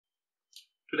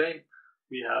Today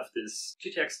we have this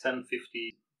GTX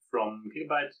 1050 from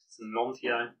Gigabyte. It's a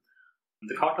non-TI.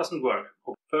 The card doesn't work.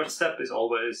 First step is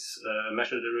always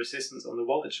measure the resistance on the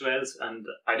voltage rails, and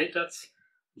I did that.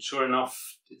 And sure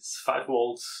enough, it's 5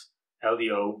 volts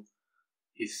LDO.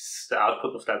 The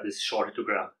output of that is shorted to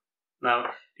ground. Now,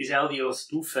 these LDOs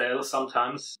do fail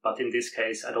sometimes, but in this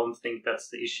case I don't think that's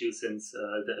the issue, since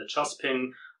the adjust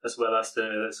pin as well as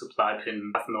the supply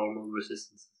pin have normal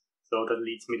resistance. So that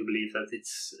leads me to believe that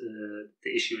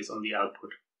the issue is on the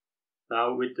output.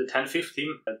 Now with the 1050,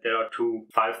 there are two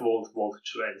 5 volt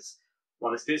voltage rails.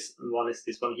 One is this and one is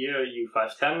this one here,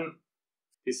 U510.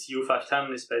 This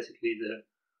U510 is basically the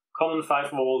common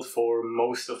 5 volt for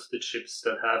most of the chips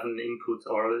that have an input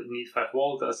or need 5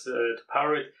 volt as to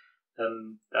power it.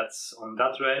 That's on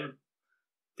that rail.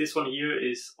 This one here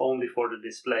is only for the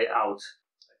display out,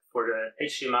 for the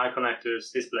HDMI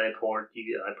connectors, display port,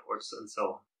 DVI ports, and so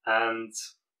on.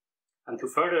 And to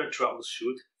further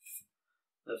troubleshoot,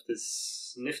 I have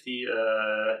this nifty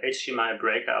HDMI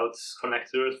breakout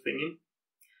connector thingy,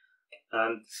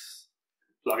 and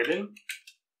plug it in.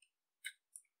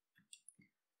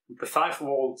 The 5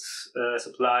 volts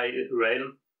supply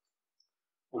rail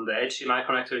on the HDMI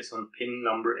connector is on pin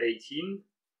number 18.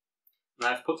 And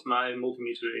I've put my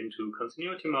multimeter into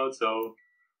continuity mode, so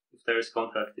if there is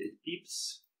contact it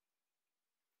beeps.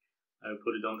 I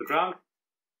put it on the ground,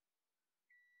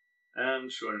 and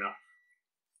sure enough,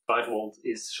 5 volt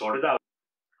is shorted out.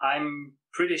 I'm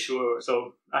pretty sure,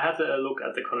 so I had a look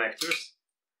at the connectors,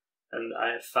 and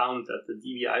I found that the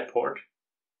DVI port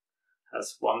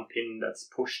has one pin that's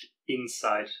pushed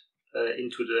inside,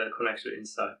 into the connector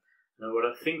inside. And what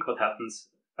I think what happens,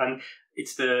 and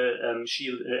it's the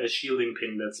shielding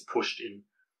pin that's pushed in.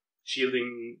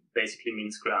 Shielding basically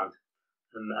means ground.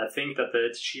 And I think that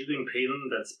the shielding pin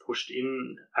that's pushed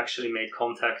in actually made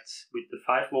contact with the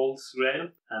 5 volts rail,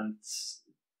 and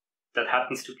that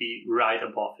happens to be right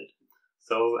above it.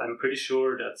 So I'm pretty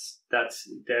sure that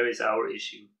there is our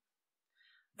issue.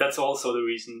 That's also the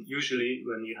reason usually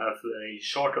when you have a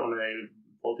short on a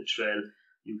voltage rail,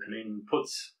 you can input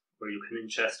or you can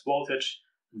ingest voltage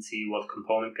and see what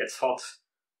component gets hot,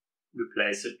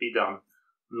 replace it, be done.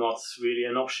 Not really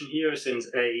an option here, since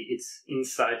A, it's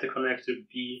inside the connector,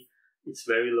 B, it's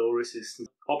very low resistance.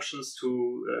 Options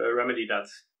to remedy that.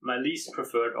 My least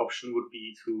preferred option would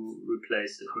be to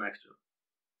replace the connector.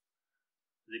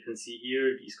 As you can see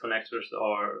here, these connectors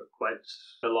are quite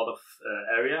a lot of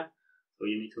area, so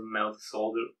you need to melt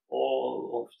solder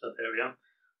all of that area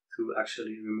to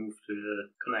actually remove the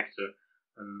connector.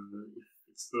 And if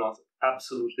it's not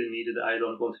absolutely needed, I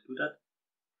don't want to do that.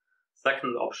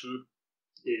 Second option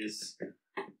is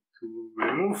to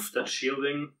remove that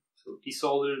shielding, so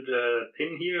desolder the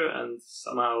pin here and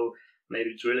somehow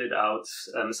maybe drill it out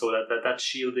so that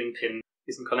shielding pin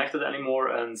isn't connected anymore,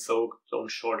 and so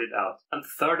don't short it out. And the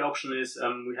third option is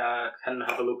we can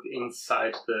have a look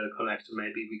inside the connector,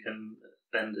 maybe we can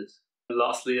bend it. And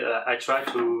lastly, I tried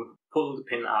to pull the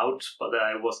pin out, but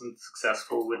I wasn't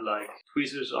successful with like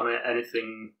tweezers on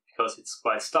anything, because it's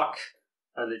quite stuck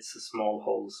and it's a small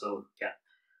hole, so yeah,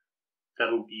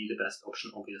 that would be the best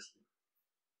option obviously.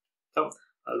 So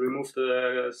I'll remove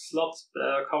the slot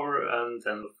cover and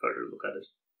then further look at it.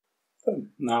 So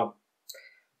now,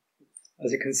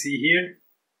 as you can see here,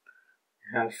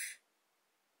 we have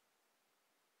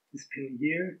this pin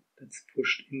here that's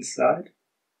pushed inside,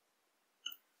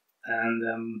 and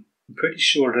I'm pretty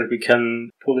sure that we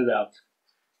can pull it out.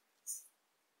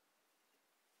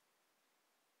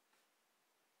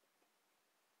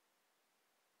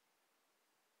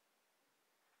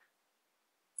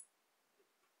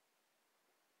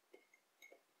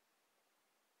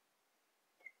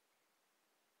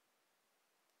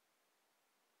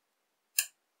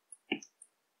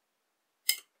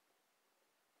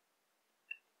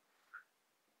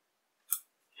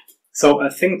 So I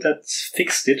think that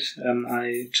fixed it.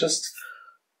 I just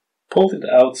pulled it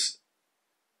out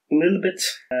a little bit,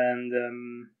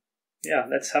 and yeah,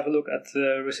 let's have a look at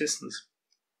the resistance.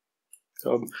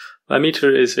 So my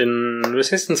meter is in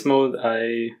resistance mode.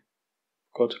 I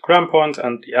got a ground point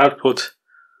and the output,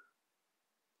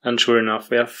 and sure enough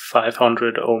we have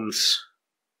 500 ohms,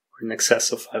 or in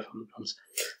excess of 500 ohms.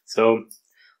 So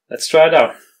let's try it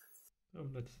out. So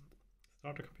let's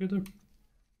start the computer.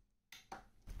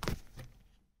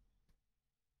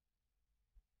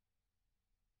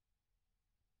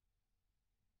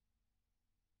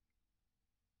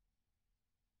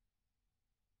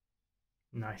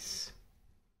 Nice.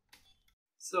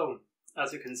 So,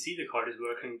 as you can see, the card is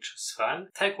working just fine.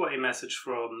 Takeaway message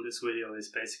from this video is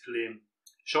basically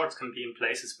shorts can be in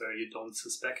places where you don't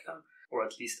suspect them, or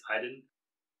at least I didn't.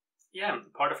 yeah,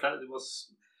 part of that it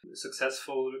was a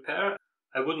successful repair.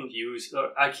 I wouldn't use,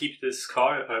 or I will keep this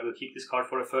card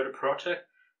for a further project.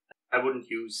 I wouldn't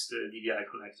use the DVI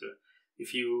connector.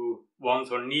 If you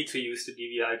want or need to use the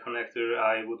DVI connector,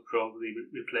 I would probably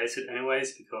replace it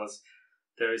anyways, because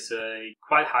there is a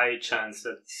quite high chance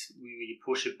that we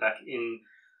push it back in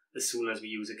as soon as we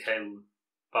use a cable.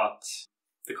 But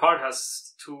the card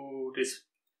has three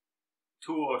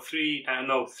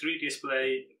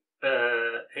display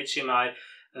HDMI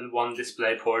and one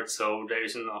display port, so there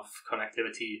is enough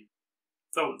connectivity.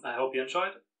 So I hope you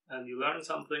enjoyed and you learned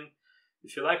something.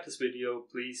 If you like this video,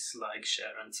 please like,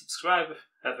 share and subscribe.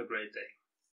 Have a great day.